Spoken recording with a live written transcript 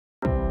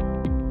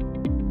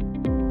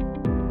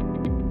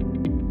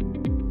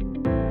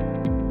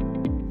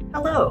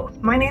Hello,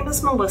 my name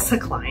is Melissa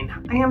Klein.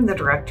 I am the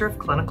Director of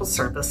Clinical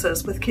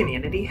Services with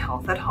Community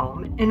Health at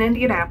Home in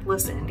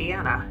Indianapolis,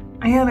 Indiana.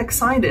 I am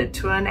excited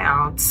to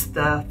announce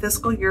the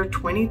fiscal year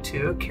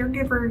 22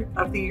 Caregiver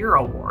of the Year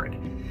Award.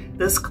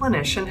 This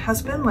clinician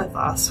has been with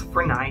us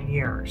for 9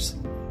 years.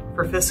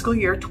 For fiscal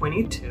year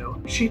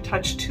 22, she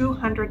touched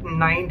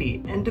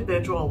 290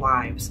 individual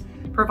lives,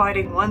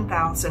 providing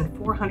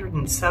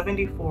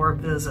 1,474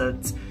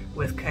 visits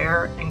with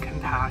care and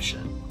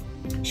compassion.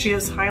 She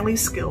is highly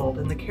skilled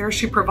in the care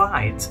she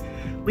provides,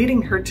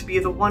 leading her to be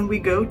the one we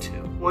go to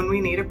when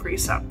we need a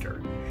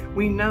preceptor.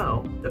 We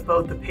know that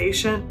both the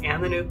patient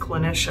and the new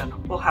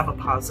clinician will have a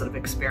positive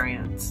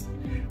experience.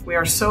 We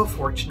are so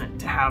fortunate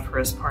to have her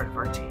as part of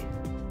our team.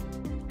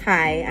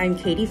 Hi, I'm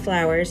Katie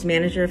Flowers,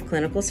 Manager of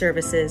Clinical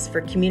Services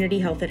for Community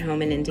Health at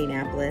Home in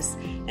Indianapolis,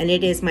 and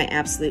it is my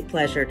absolute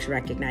pleasure to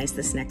recognize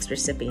this next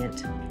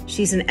recipient.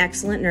 She's an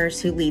excellent nurse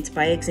who leads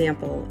by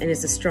example and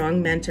is a strong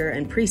mentor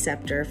and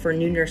preceptor for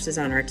new nurses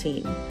on our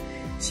team.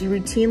 She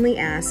routinely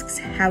asks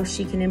how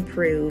she can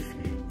improve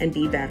and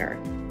be better.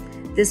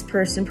 This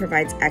person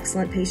provides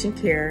excellent patient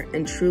care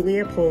and truly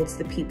upholds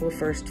the people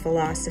first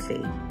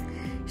philosophy.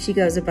 She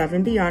goes above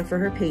and beyond for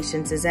her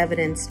patients as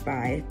evidenced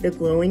by the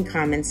glowing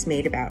comments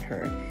made about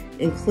her,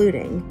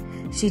 including,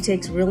 "She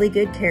takes really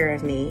good care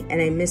of me and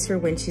I miss her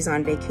when she's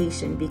on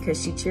vacation because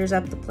she cheers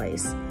up the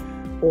place."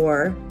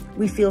 Or,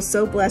 "We feel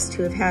so blessed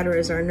to have had her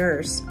as our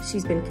nurse.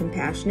 She's been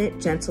compassionate,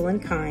 gentle,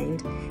 and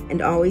kind,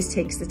 and always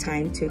takes the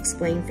time to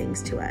explain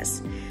things to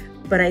us."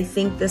 But I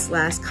think this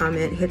last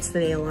comment hits the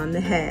nail on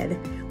the head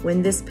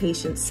when this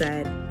patient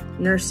said,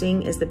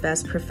 "Nursing is the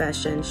best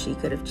profession she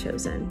could have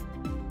chosen."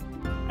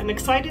 I'm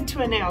excited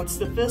to announce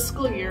the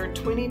fiscal year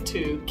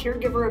 22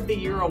 Caregiver of the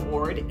Year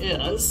Award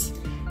is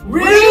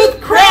Ruth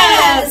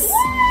Kress!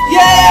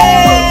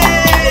 Yay!